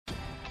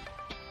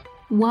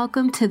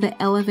Welcome to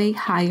the Elevate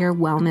Higher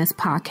Wellness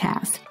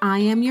Podcast. I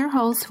am your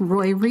host,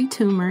 Roy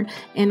Toomer,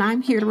 and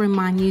I'm here to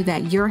remind you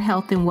that your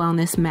health and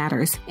wellness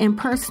matters, and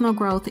personal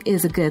growth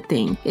is a good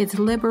thing. It's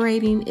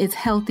liberating, it's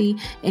healthy,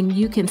 and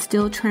you can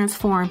still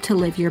transform to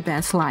live your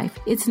best life.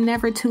 It's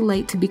never too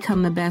late to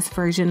become the best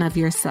version of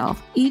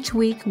yourself. Each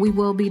week, we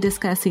will be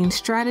discussing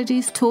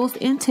strategies, tools,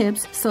 and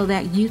tips so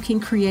that you can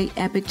create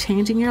epic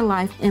change in your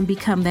life and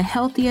become the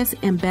healthiest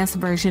and best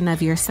version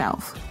of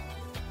yourself.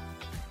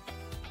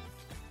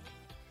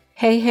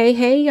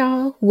 Hey,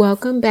 y'all.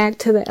 Welcome back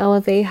to the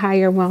Elevate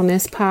Higher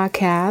Wellness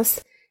Podcast.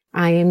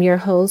 I am your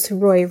host,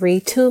 Roy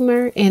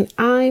Toomer, and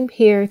I'm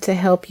here to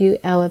help you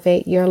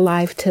elevate your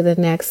life to the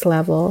next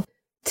level.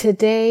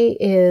 Today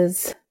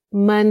is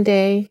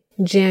Monday,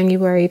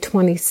 January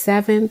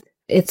 27th.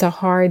 It's a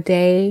hard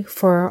day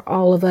for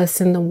all of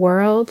us in the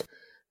world.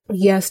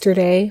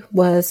 Yesterday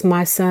was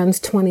my son's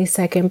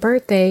 22nd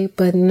birthday,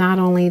 but not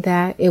only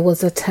that, it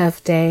was a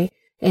tough day.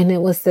 And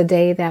it was the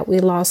day that we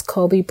lost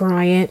Kobe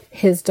Bryant,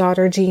 his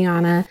daughter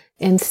Gianna,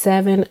 and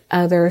 7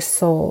 other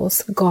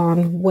souls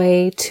gone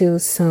way too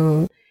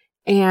soon.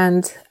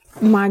 And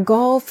my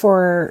goal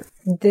for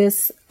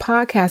this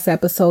podcast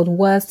episode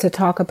was to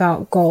talk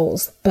about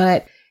goals.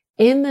 But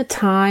in the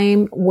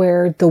time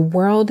where the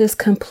world is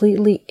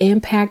completely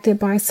impacted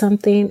by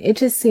something, it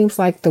just seems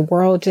like the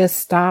world just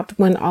stopped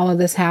when all of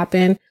this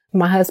happened.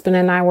 My husband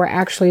and I were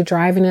actually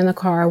driving in the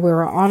car. We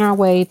were on our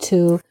way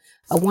to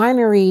a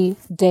winery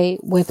date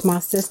with my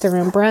sister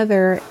and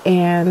brother,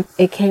 and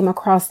it came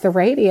across the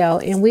radio,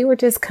 and we were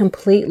just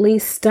completely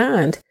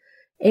stunned.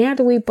 And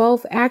we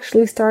both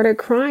actually started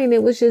crying.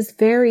 It was just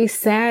very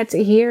sad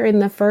to hear. In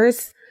the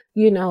first,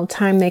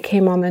 time they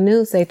came on the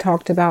news, they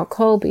talked about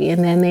Kobe,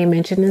 and then they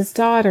mentioned his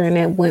daughter, and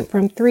it went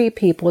from 3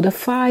 people to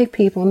 5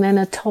 people, and then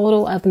a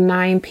total of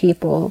 9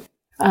 people.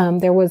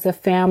 There was a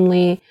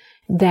family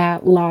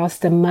that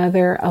lost a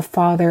mother, a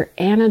father,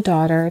 and a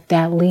daughter,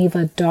 that leave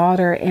a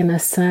daughter and a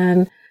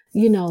son,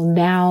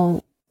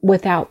 now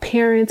without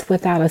parents,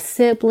 without a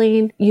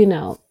sibling.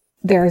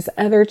 There's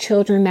other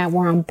children that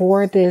were on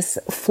board this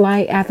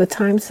flight at the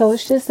time. So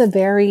it's just a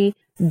very,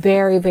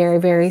 very, very,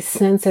 very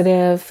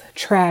sensitive,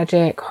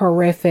 tragic,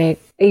 horrific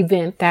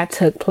event that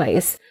took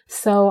place.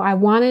 So I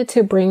wanted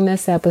to bring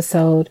this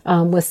episode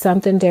with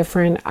something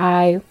different.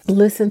 I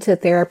listen to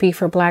Therapy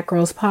for Black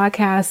Girls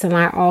podcast, and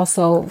I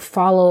also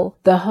follow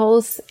the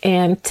host.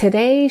 And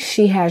today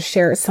she has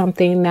shared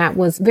something that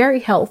was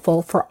very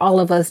helpful for all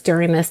of us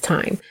during this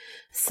time.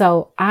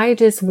 So I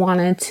just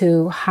wanted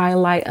to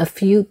highlight a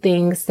few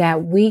things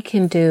that we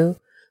can do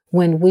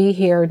when we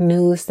hear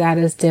news that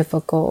is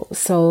difficult.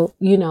 So,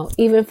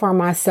 even for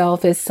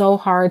myself, it's so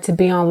hard to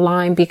be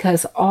online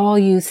because all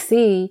you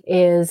see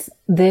is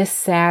this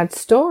sad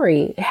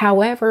story.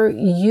 However,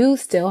 you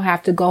still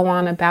have to go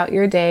on about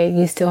your day.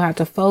 You still have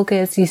to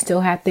focus. You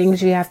still have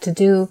things you have to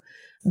do,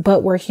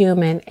 but we're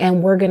human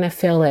and we're going to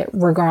feel it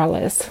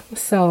regardless.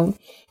 So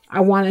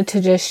I wanted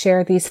to just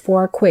share these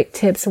 4 quick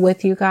tips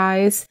with you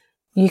guys.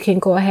 You can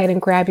go ahead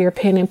and grab your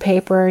pen and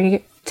paper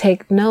and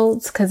take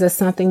notes because it's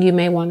something you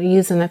may want to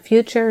use in the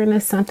future, and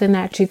it's something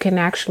that you can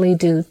actually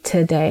do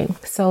today.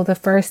 So the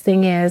first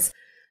thing is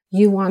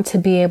you want to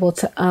be able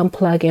to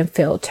unplug and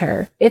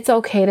filter. It's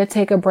okay to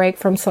take a break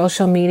from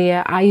social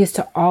media. I used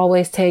to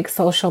always take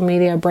social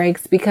media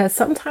breaks because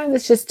sometimes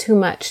it's just too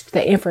much.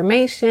 The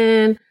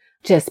information,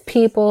 just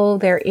people,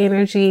 their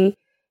energy.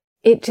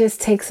 It just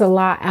takes a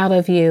lot out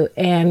of you.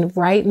 And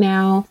right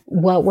now,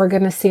 what we're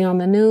going to see on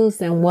the news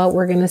and what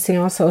we're going to see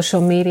on social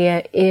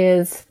media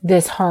is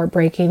this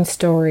heartbreaking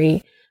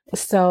story.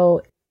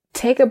 So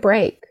take a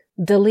break,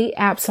 delete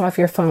apps off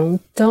your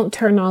phone. Don't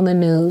turn on the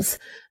news.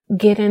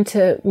 Get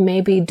into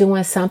maybe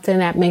doing something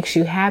that makes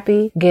you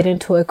happy. Get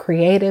into a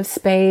creative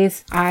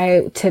space.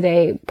 I went to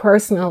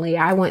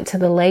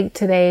the lake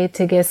today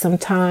to get some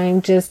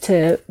time just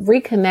to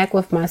reconnect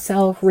with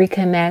myself,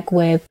 reconnect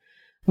with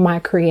my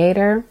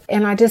creator.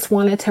 And I just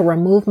wanted to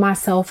remove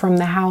myself from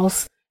the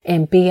house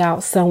and be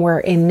out somewhere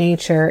in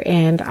nature.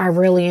 And I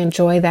really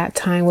enjoy that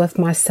time with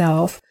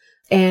myself.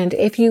 And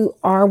if you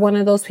are one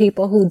of those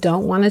people who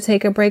don't want to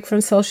take a break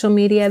from social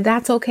media,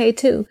 that's okay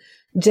too.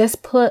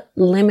 Just put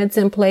limits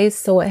in place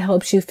so it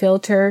helps you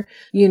filter.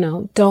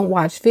 Don't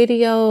watch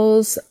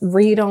videos,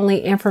 read only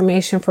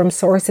information from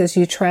sources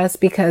you trust,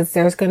 because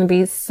there's going to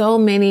be so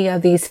many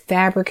of these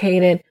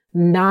fabricated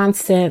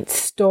nonsense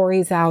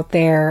stories out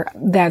there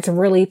that's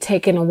really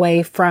taken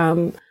away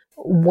from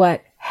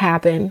what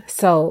happened.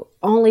 So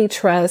only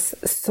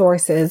trust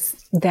sources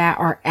that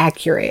are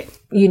accurate,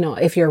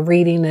 if you're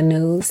reading the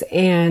news,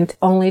 and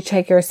only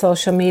check your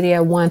social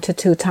media 1 to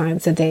 2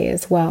 times a day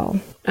as well.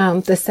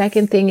 The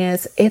second thing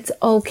is it's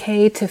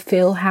okay to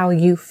feel how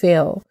you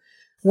feel.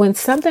 When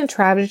something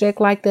tragic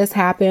like this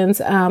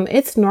happens,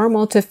 it's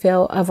normal to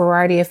feel a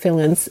variety of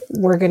feelings.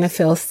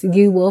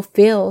 You will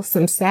feel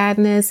some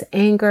sadness,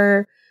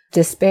 anger,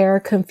 despair,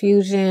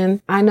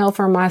 confusion. I know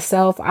for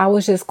myself, I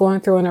was just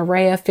going through an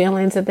array of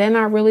feelings, and then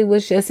I really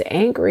was just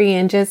angry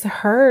and just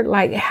hurt.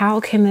 Like, how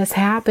can this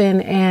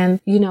happen? And,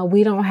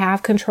 we don't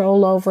have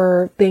control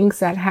over things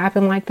that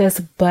happen like this,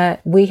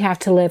 but we have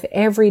to live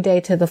every day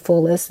to the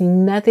fullest.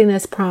 Nothing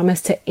is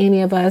promised to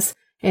any of us.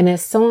 And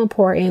it's so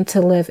important to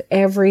live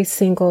every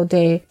single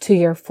day to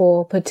your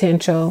full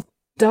potential.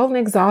 Don't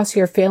exhaust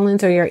your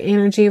feelings or your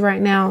energy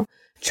right now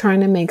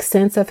trying to make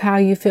sense of how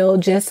you feel.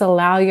 Just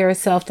allow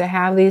yourself to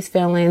have these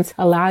feelings.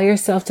 Allow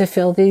yourself to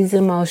feel these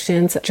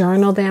emotions.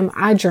 Journal them.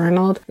 I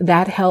journaled.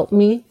 That helped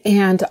me.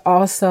 And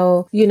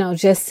also,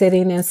 just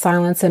sitting in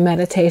silence and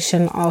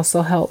meditation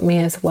also helped me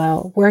as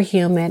well. We're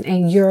human,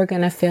 and you're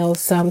going to feel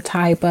some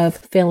type of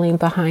feeling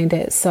behind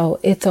it. So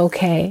it's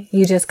okay.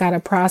 You just got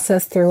to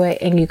process through it,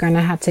 and you're going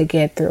to have to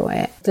get through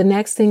it. The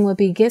next thing would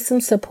be get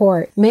some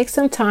support. Make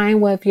some time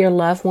with your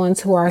loved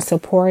ones who are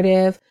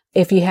supportive.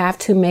 If you have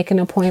to, make an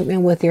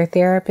appointment with your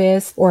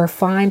therapist or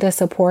find a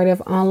supportive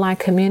online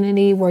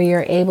community where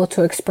you're able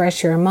to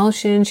express your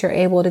emotions, you're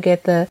able to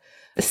get the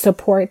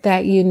support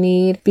that you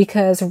need,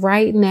 because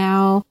right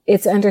now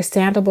it's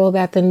understandable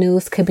that the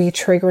news could be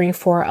triggering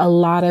for a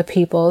lot of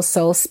people.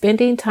 So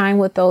spending time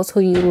with those who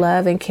you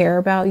love and care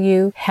about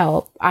you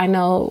help. I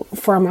know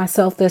for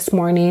myself this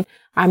morning,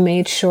 I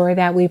made sure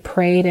that we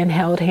prayed and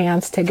held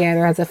hands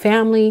together as a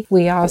family.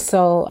 We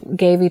also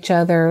gave each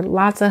other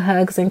lots of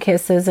hugs and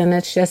kisses, and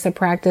it's just a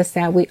practice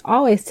that we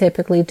always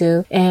typically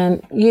do.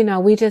 And,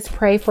 we just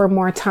pray for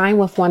more time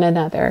with one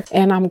another,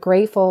 and I'm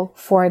grateful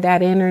for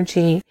that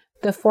energy.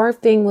 The fourth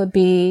thing would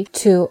be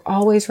to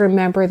always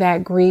remember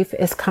that grief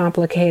is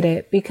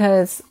complicated,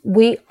 because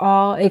we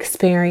all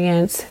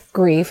experience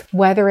grief,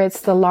 whether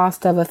it's the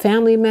loss of a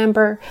family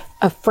member,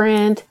 a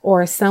friend,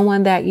 or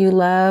someone that you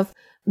love.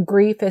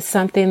 Grief is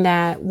something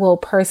that will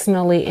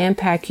personally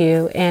impact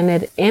you, and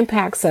it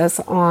impacts us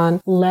on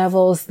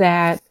levels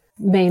that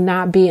may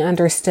not be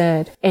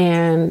understood.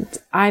 And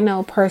I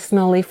know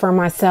personally for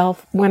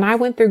myself, when I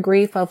went through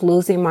grief of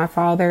losing my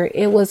father,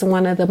 it was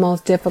one of the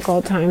most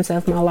difficult times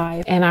of my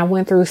life. And I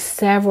went through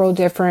several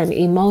different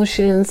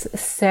emotions,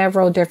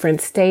 several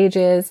different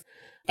stages.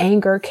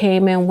 Anger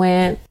came and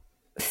went.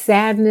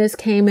 Sadness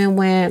came and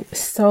went.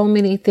 So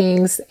many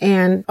things.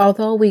 And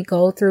although we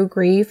go through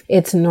grief,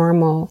 it's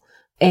normal.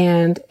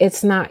 And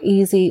it's not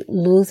easy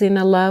losing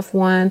a loved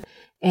one.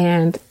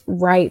 And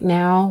right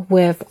now,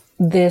 with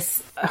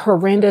this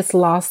horrendous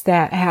loss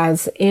that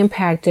has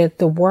impacted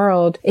the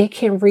world, it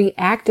can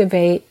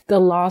reactivate the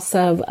loss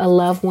of a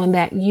loved one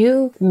that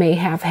you may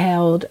have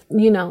held,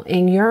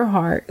 in your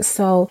heart.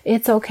 So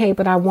it's okay,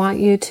 but I want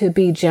you to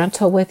be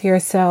gentle with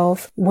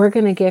yourself. We're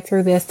going to get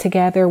through this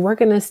together. We're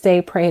going to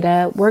stay prayed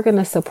up. We're going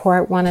to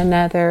support one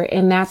another.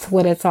 And that's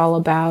what it's all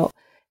about.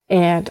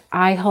 And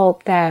I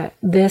hope that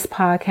this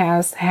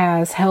podcast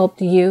has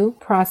helped you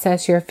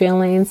process your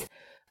feelings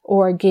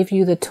or give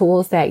you the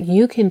tools that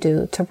you can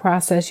do to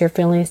process your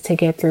feelings to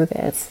get through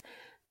this.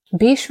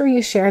 Be sure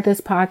you share this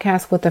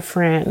podcast with a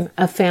friend,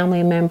 a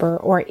family member,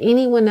 or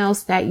anyone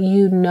else that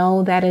you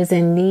know that is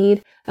in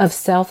need of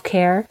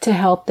self-care to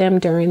help them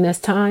during this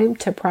time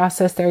to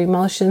process their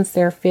emotions,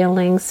 their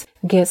feelings,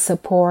 get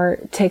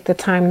support, take the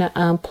time to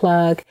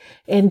unplug,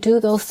 and do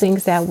those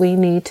things that we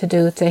need to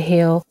do to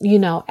heal,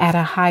 at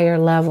a higher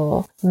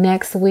level.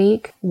 Next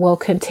week, we'll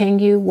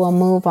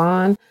move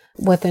on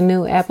with a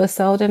new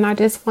episode. And I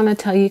just want to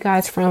tell you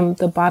guys from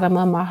the bottom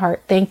of my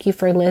heart, thank you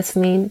for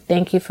listening.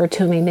 Thank you for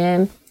tuning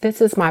in. This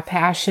is my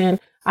passion.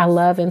 I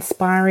love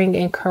inspiring,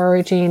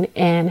 encouraging,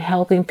 and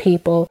helping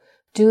people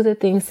do the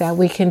things that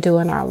we can do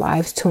in our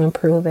lives to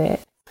improve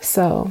it.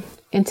 So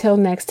until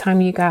next time,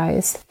 you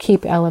guys,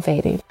 keep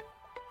elevating.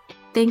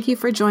 Thank you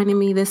for joining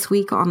me this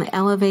week on the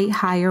Elevate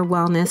Higher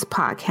Wellness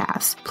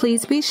podcast.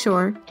 Please be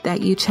sure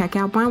that you check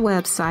out my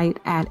website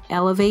at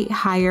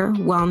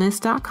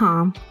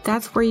elevatehigherwellness.com.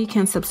 That's where you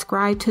can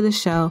subscribe to the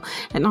show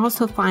and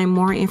also find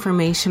more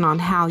information on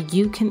how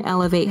you can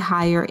elevate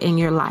higher in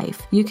your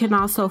life. You can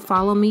also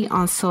follow me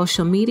on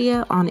social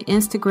media on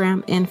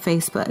Instagram and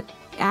Facebook.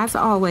 As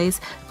always,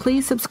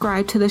 please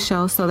subscribe to the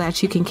show so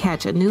that you can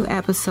catch a new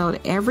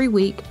episode every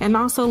week, and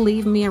also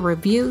leave me a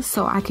review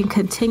so I can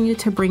continue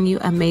to bring you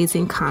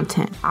amazing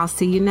content. I'll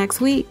see you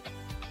next week.